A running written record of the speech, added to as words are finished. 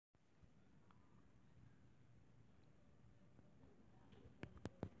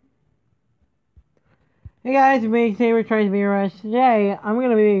Hey guys, me Saber tries to be Rush. Today I'm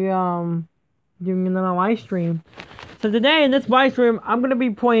gonna be doing another live stream. So today in this live stream I'm gonna be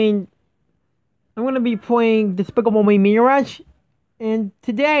playing Despicable Me Minion Rush. And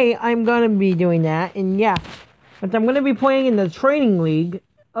today I'm gonna be doing that, and yeah. But I'm gonna be playing in the training league.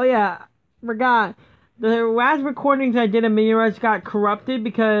 Oh yeah, forgot. The last recordings I did of Minion Rush got corrupted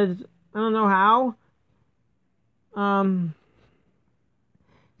because I don't know how. Um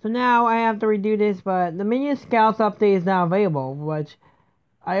so now I have to redo this, but the Minion Scouts update is now available, which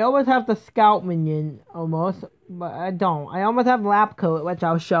I always have the Scout Minion, almost, but I don't. I almost have Lab Coat, which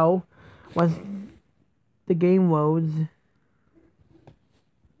I'll show once the game loads.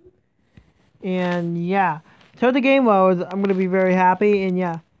 And yeah, so the game loads, I'm gonna be very happy, and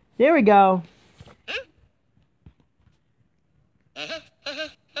yeah. There we go.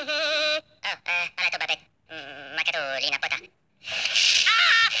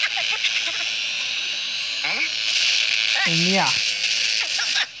 And yeah.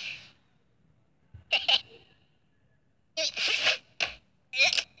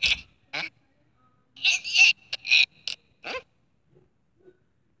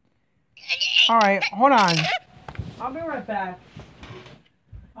 Alright, hold on. I'll be right back.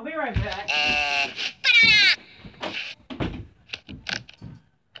 I'll be right back.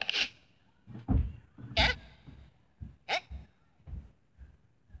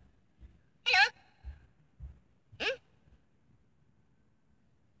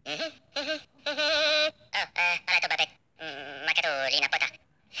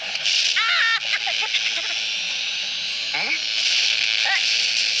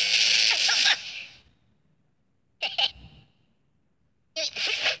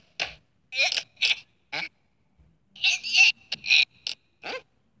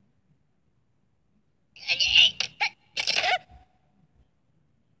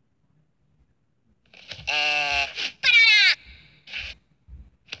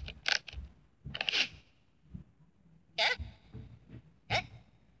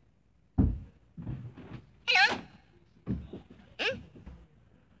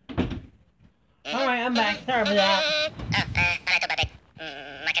 Alright, I'm back. Sorry for that.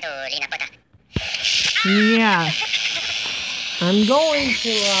 Yeah. I'm going to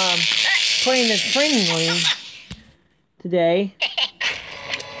play in the training league today.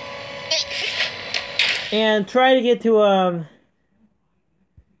 And try to get to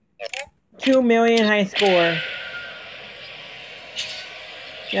 2 million high score.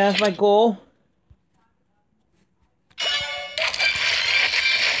 Yeah, that's my goal.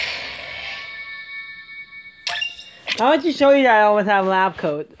 I want to show you that I always have lab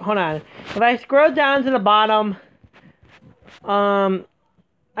coat. Hold on. If I scroll down to the bottom, I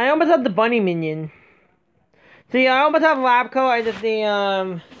almost have the bunny minion. See, I almost have lab coat. I just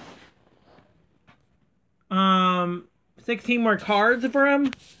need 16 more cards for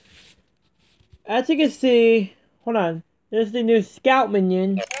him. As you can see, hold on. There's the new scout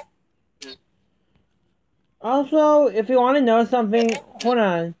minion. Also, if you want to know something, hold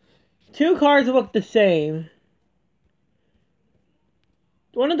on. 2 cards look the same.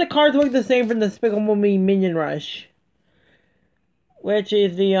 One of the cards look the same from the Despicable Me Minion Rush. Which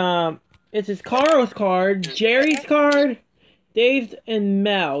is the, it's his Carl's card, Jerry's card, Dave's, and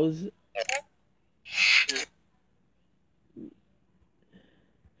Mel's.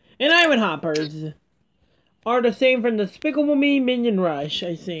 And Iron Hoppers are the same from the Despicable Me Minion Rush,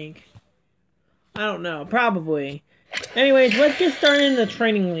 I think. I don't know, probably. Anyways, let's get started in the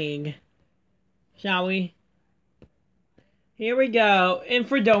training league. Shall we? Here we go, in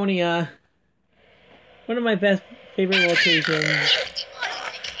Fredonia. One of my favorite locations.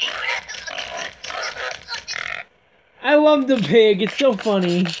 I love the pig, it's so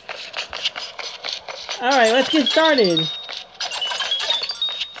funny. Alright, let's get started.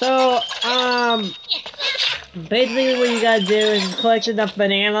 So, basically what you gotta do is collect enough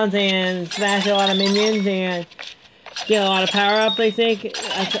bananas and smash a lot of minions and get a lot of power-ups, I think.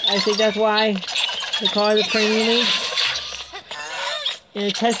 I think that's why they call it the training league. And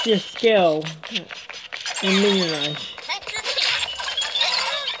it tests your skill in Minion Rush.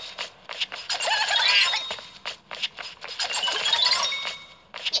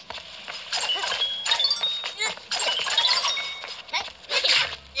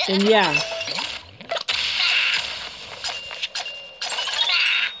 And yeah.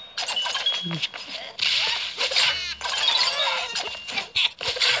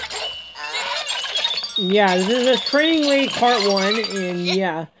 Yeah, this is a training league part 1, and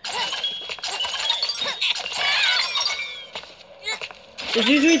yeah. It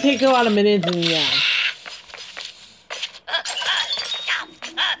usually takes a lot of minutes, and yeah.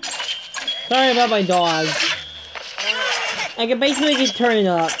 Sorry about my dog. I can basically turn it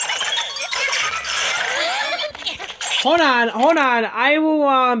up. Hold on. I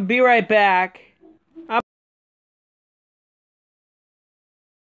will be right back.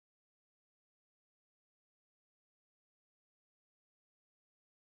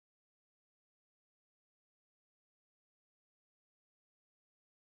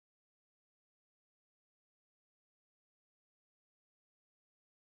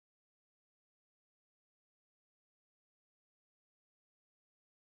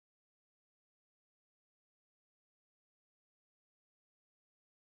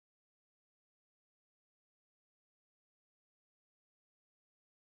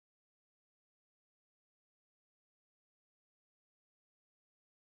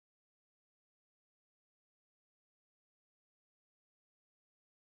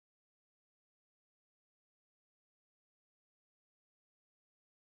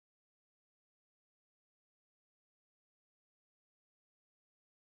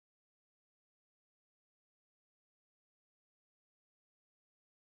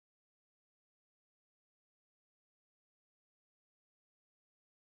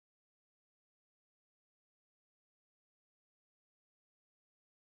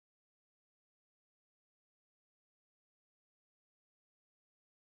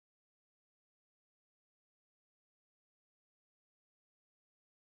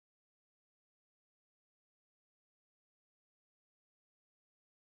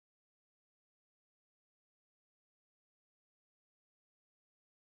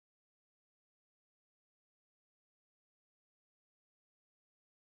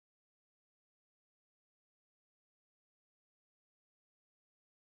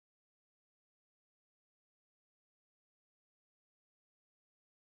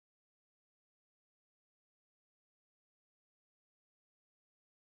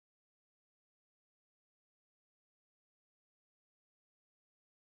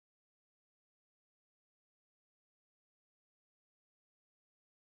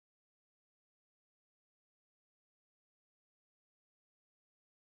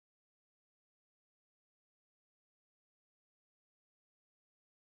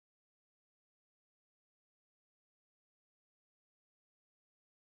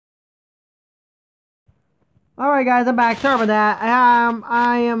 Alright guys, I'm back. Sorry about that.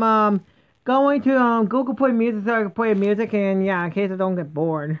 I am going to Google Play Music so I can play music, and yeah, in case I don't get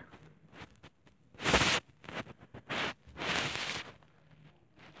bored.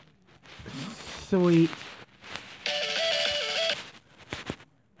 Sweet.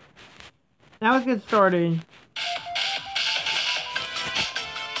 Now let's get started.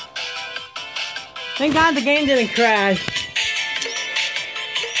 Thank God the game didn't crash.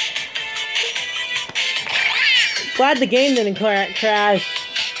 Glad the game didn't crash.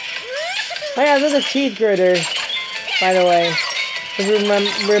 Oh yeah, this is a cheese grater, by the way.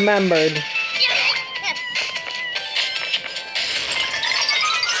 If remembered.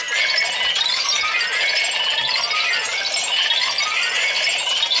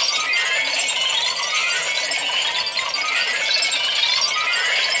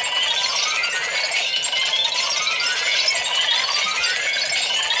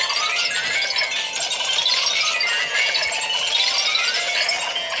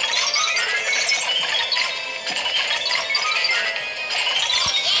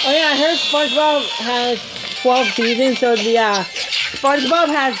 Oh yeah, I heard SpongeBob has 12 seasons, so yeah, SpongeBob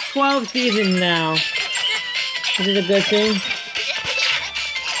has 12 seasons now, which is a good thing.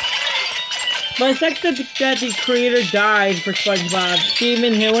 But it's like that the creator died for SpongeBob,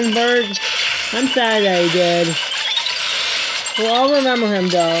 Steven Hillenburg. I'm sad that he did. We'll all remember him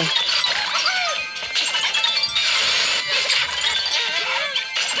though.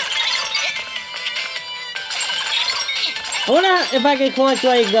 I wonder if I could collect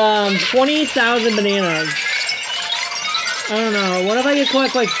like 20,000 bananas. I don't know. What if I could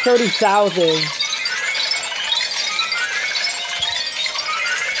collect like 30,000?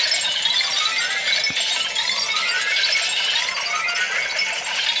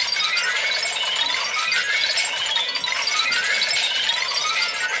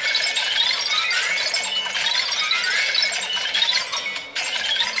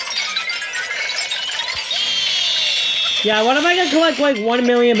 Yeah, what if I could collect like 1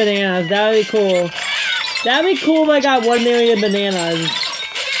 million bananas? That would be cool. That would be cool if I got 1 million bananas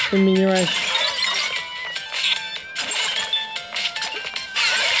in Minion Rush.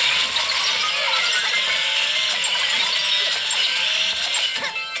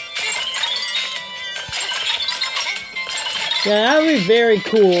 Yeah, that would be very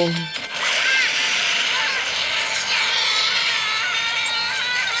cool.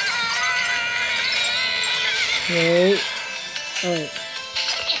 Wait. Oh, wait.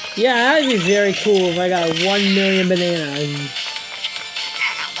 Yeah, that'd be very cool if I got 1,000,000 bananas.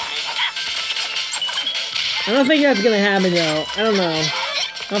 I don't think that's gonna happen though. I don't know.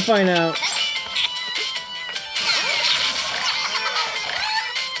 I'll find out.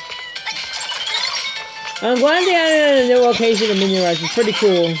 I'm glad they added a new location to Minion Rush. It's pretty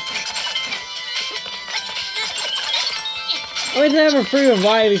cool. I always have a free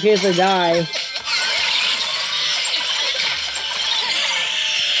revive in case I die.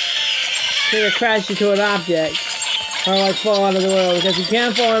 Gonna crash into an object. Or like fall out of the world, because you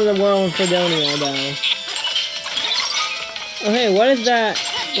can't fall out of the world in Fredonia though. Oh hey, what is that?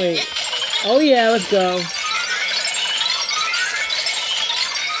 Wait. Oh yeah, let's go.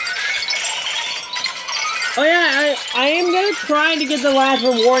 Oh yeah, I am gonna try to get the last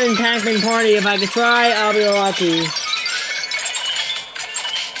reward in Pac-Man Party. If I can try, I'll be lucky.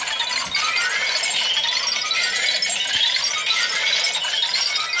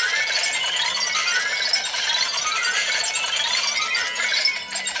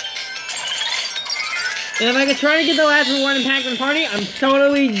 And if I can try to get the last reward in Pac-Man Party, I'm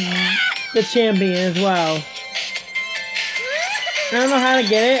totally the champion as well. I don't know how to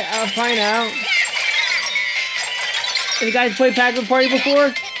get it. I'll find out. Have you guys played Pac-Man Party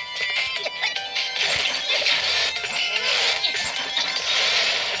before?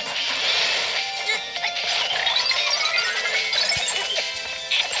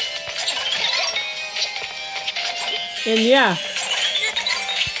 And yeah.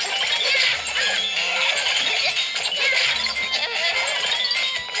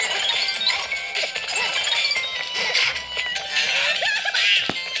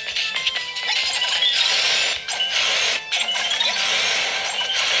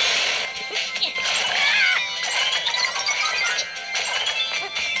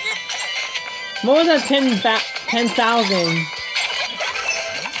 What was that 10,000?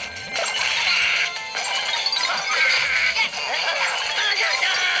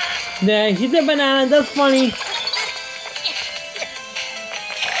 Yeah, he's a banana, that's funny.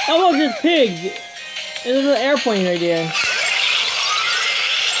 Oh look, there's pigs. And there's an airplane right there.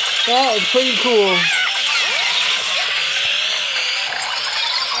 Oh, it's pretty cool.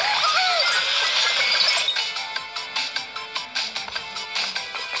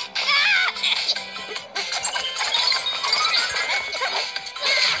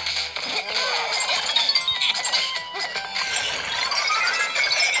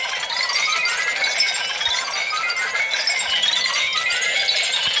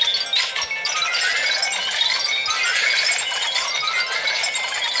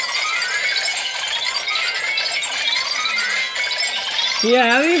 Yeah,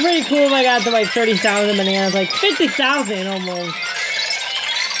 that'd be pretty cool if I got to like 30,000 bananas, like 50,000 almost.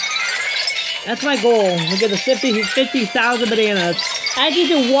 That's my goal. Look at the 50,000 bananas. I get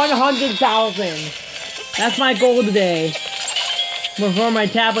to 100,000. That's my goal today. Before my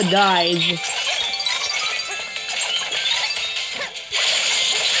tablet dies.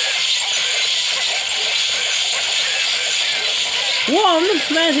 Whoa, I'm just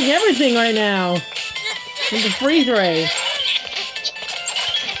smashing everything right now. With the freeze ray.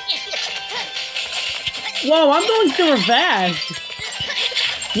 Whoa, I'm going super fast.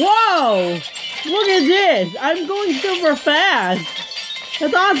 Whoa! Look at this. I'm going super fast.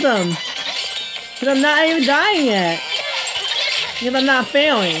 That's awesome. Because I'm not even dying yet. Because I'm not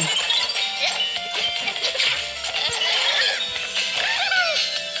failing.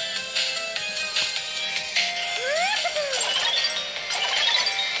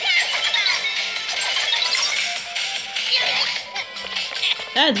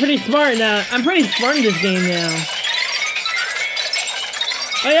 That's pretty smart now. I'm pretty smart in this game now.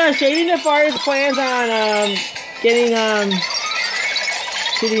 Oh yeah, Shady Nefarious plans on getting to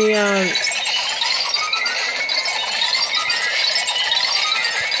the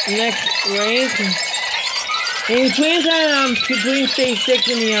next rank. And he plans on completing stage 6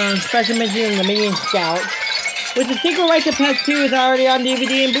 in the special mention in the Minion Scout. Which the Secret Right to Pets 2 is already on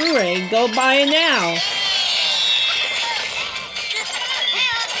DVD and Blu-ray. Go buy it now.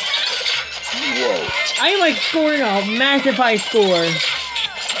 Whoa. I am like scoring a massive high score.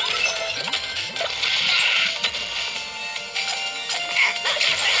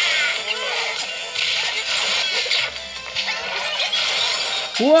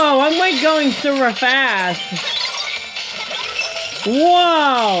 Whoa, I'm like going super fast.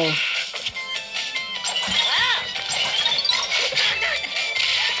 Whoa.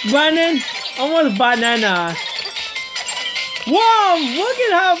 Button, almost banana. Whoa, look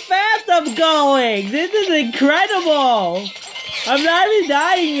at how fast I'm going. This is incredible. I'm not even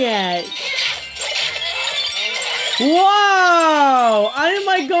dying yet. Whoa! I am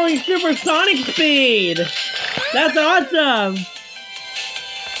like going supersonic speed! That's awesome!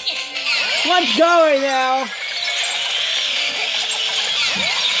 Let's go right now!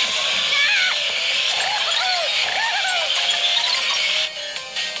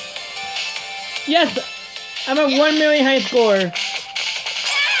 Yes! I'm at 1 million high score.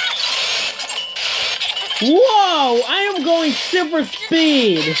 Whoa! I am going super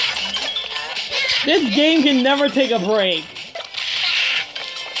speed! This game can never take a break.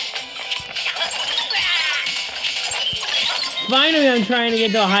 Finally, I'm trying to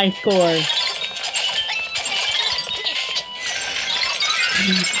get to a high score.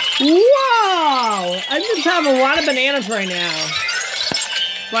 Whoa! I just have a lot of bananas right now.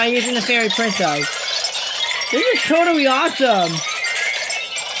 By using the fairy princess. This is totally awesome.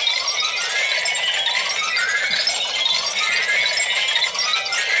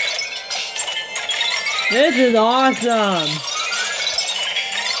 This is awesome!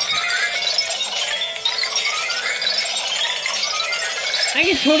 I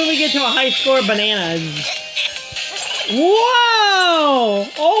can totally get to a high score of bananas. Whoa!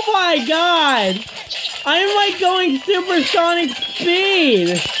 Oh my god! I'm like going supersonic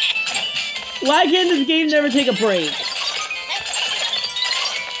speed! Why can't this game never take a break?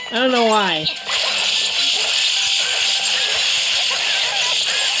 I don't know why.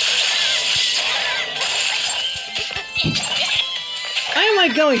 I'm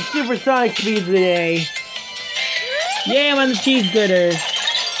like going supersonic speed today. Yeah, I'm on the cheese gooder.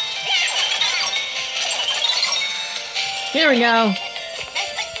 Here we go.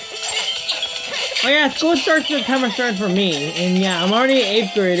 Oh yeah, school starts September 3rd for me. And yeah, I'm already an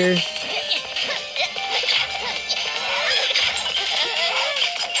 8th grader.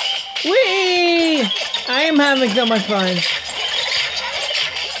 Whee! I am having so much fun.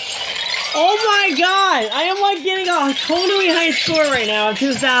 Oh my god! I am like getting a totally high score right now.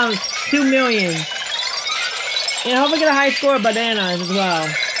 2 million. And I hope I get a high score of bananas as well.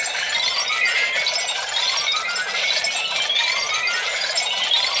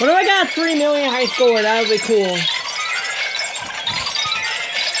 What if I got 3 million high score? That would be cool.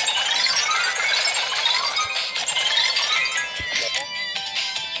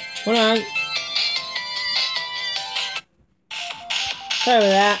 Hold on. Sorry about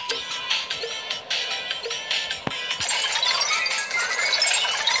that.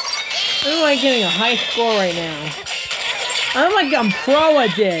 I'm like getting a high score right now. I'm like I'm pro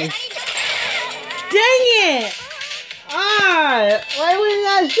at this. Dang it! Ah! Why would it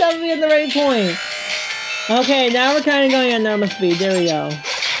not shove me at the right point? Okay, now we're kind of going at normal speed. There we go.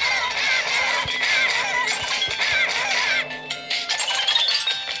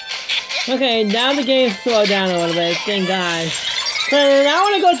 Okay, now the game slowed down a little bit. Thank God. So now I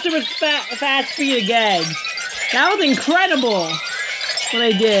want to go super fast speed again. That was incredible. What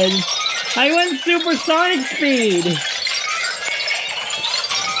I did. I went supersonic speed.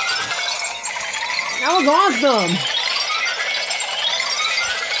 That was awesome.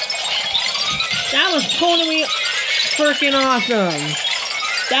 That was totally freaking awesome.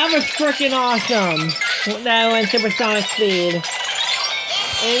 That was freaking awesome. That went supersonic speed.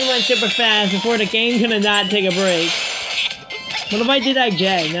 And it went super fast before the game could not take a break. What if I did that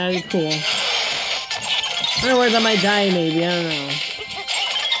again? That'd be cool. Otherwise I might die maybe, I don't know.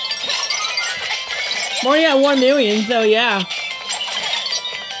 I'm already at 1 million, so yeah.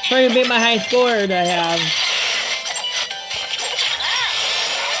 Probably gonna beat my high score that I have.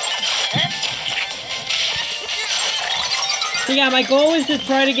 So yeah, my goal is to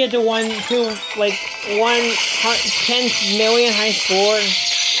try to get to 10 million high score.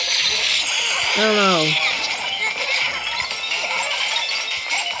 I don't know.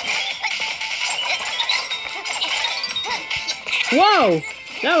 Whoa!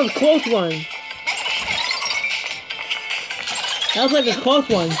 That was a close one. That was like a close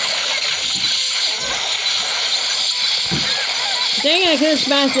one. Dang it, I couldn't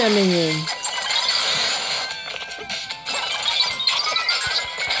smash that minion.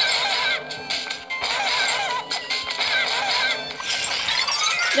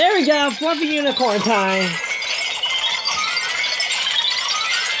 There we go, fluffy unicorn time.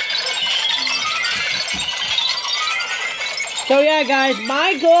 So yeah, guys,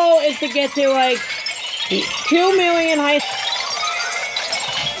 my goal is to get to like 2 million high.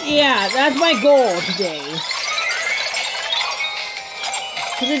 Yeah, that's my goal today.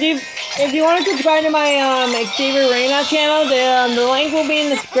 If you want to subscribe to my Xavier Reina channel, the link will be in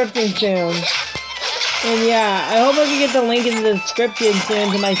the description soon. And yeah, I hope I can get the link in the description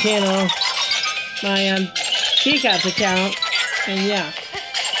soon to my channel, my Teacups account, and yeah.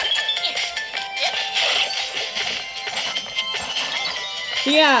 So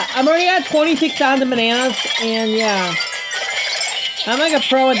yeah, I'm already at 26,000 bananas, and yeah. I'm like a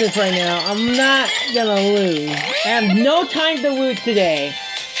pro at this right now. I'm not gonna lose. I have no time to lose today.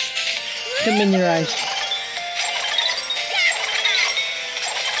 To Minion Rush.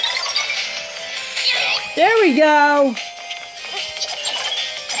 There we go!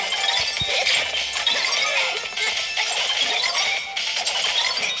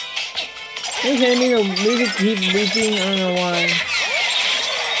 Okay, I mean the music keeps beeping, I don't know why.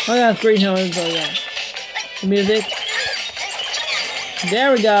 Oh yeah, it's great noise, so yeah. The music.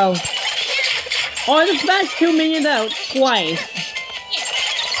 There we go. Oh, I just smashed 2 minions out twice.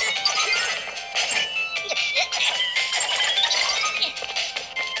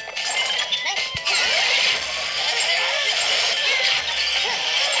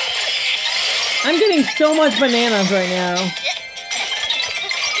 I'm getting so much bananas right now.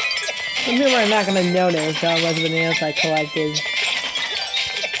 Some people are not gonna notice how much bananas I collected.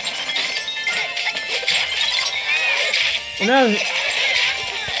 No.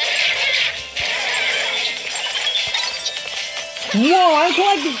 Whoa, I'm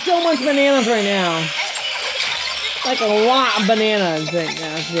collecting so much bananas right now. Like a lot of bananas right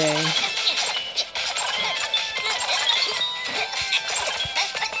now today.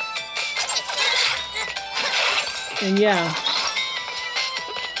 And yeah.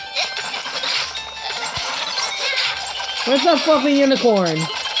 Where's that fluffy unicorn?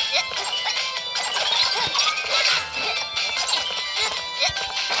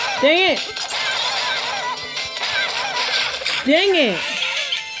 Dang it! Dang it!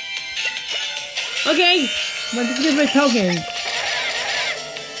 Okay, but this is my token.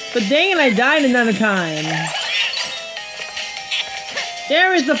 But dang it, I died another time.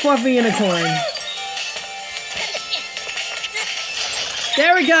 There is the fluffy unicorn.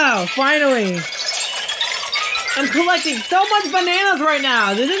 There we go, finally. I'm collecting so much bananas right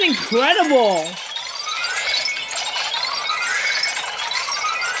now. This is incredible.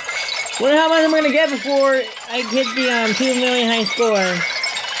 Wonder how much I'm gonna get before I hit the 2 million high score.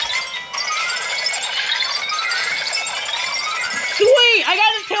 Sweet! I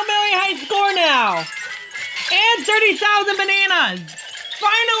got a 2 million high score now! And 30,000 bananas!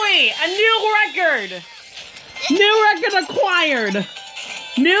 Finally! A new record! New record acquired!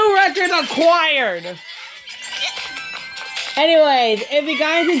 New record acquired! Anyways, if you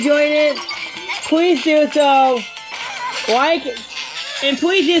guys enjoyed it, please do so. Like, and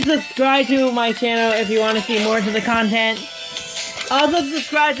please just subscribe to my channel if you want to see more of the content. Also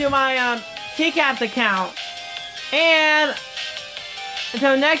subscribe to my TCAPS account. And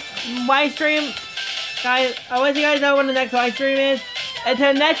until next live stream, guys, I'll let you guys know when the next live stream is.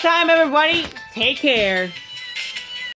 Until next time, everybody, take care.